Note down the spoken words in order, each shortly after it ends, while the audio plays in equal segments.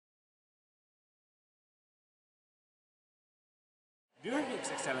During His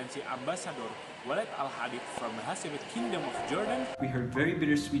Excellency Ambassador Walid Al-Hadid from the Hashemite Kingdom of Jordan, we heard very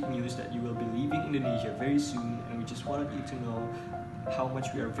bittersweet news that you will be leaving Indonesia very soon, and we just wanted you to know how much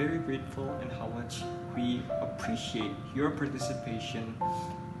we are very grateful and how much we appreciate your participation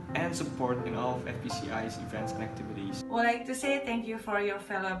and support in all of FPCI's events and activities. Would like to say thank you for your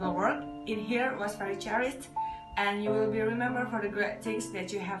valuable work. In here was very cherished, and you will be remembered for the great things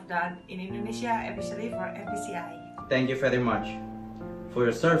that you have done in Indonesia, especially for FPCI. Thank you very much for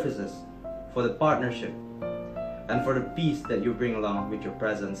your services, for the partnership, and for the peace that you bring along with your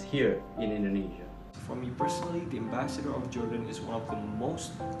presence here in Indonesia. For me personally, the Ambassador of Jordan is one of the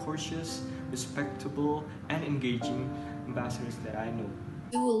most courteous, respectable, and engaging ambassadors that I know.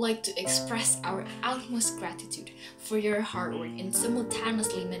 We would like to express our utmost gratitude for your hard work in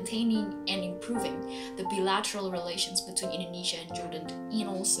simultaneously maintaining and improving the bilateral relations between Indonesia and Jordan, and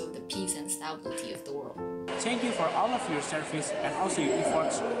also the peace and stability of the world. thank you for all of your service and also your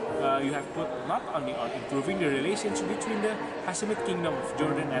efforts you have put not only on improving the relations between the Hashemite Kingdom of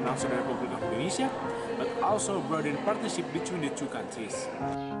Jordan and also the Republic of Indonesia, but also broaden partnership between the two countries.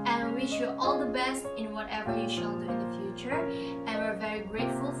 And we wish you all the best in whatever you shall do in the future, and we're very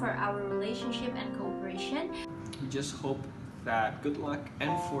grateful for our relationship and cooperation. We just hope that good luck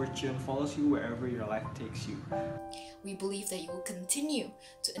and fortune follows you wherever your life takes you. We believe that you will continue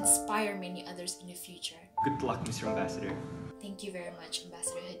to inspire many others in the future. Good luck, Mr. Ambassador. Thank you very much,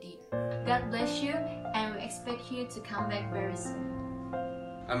 Ambassador Hadid. God bless you, and we expect you to come back very soon.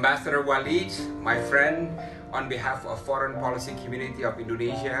 Ambassador Walid, my friend, on behalf of Foreign Policy Community of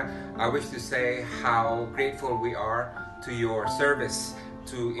Indonesia, I wish to say how grateful we are to your service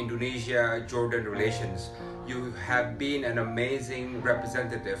to Indonesia-Jordan relations. You have been an amazing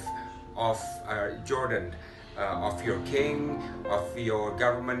representative of Jordan, of your king, of your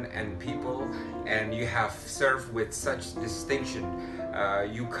government and people, and you have served with such distinction.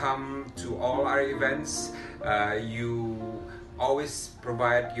 You come to all our events, you always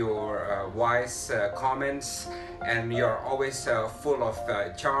provide your wise comments, and you're always full of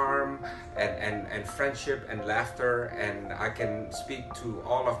charm and friendship and laughter, and I can speak to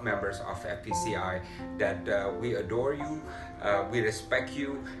all of members of FPCI that we adore you, we respect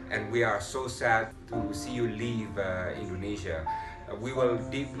you, and we are so sad to see you leave Indonesia. We will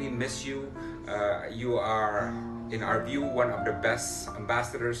deeply miss you. You are, in our view, one of the best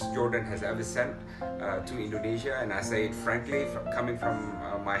ambassadors Jordan has ever sent to Indonesia, and I say it frankly, coming from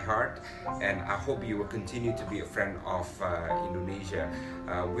my heart, and I hope you will continue to be a friend of Indonesia.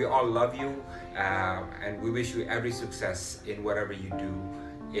 We all love you, and we wish you every success in whatever you do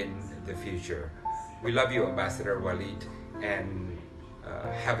in the future. We love you, Ambassador Walid, and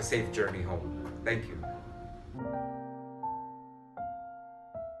have a safe journey home. Thank you.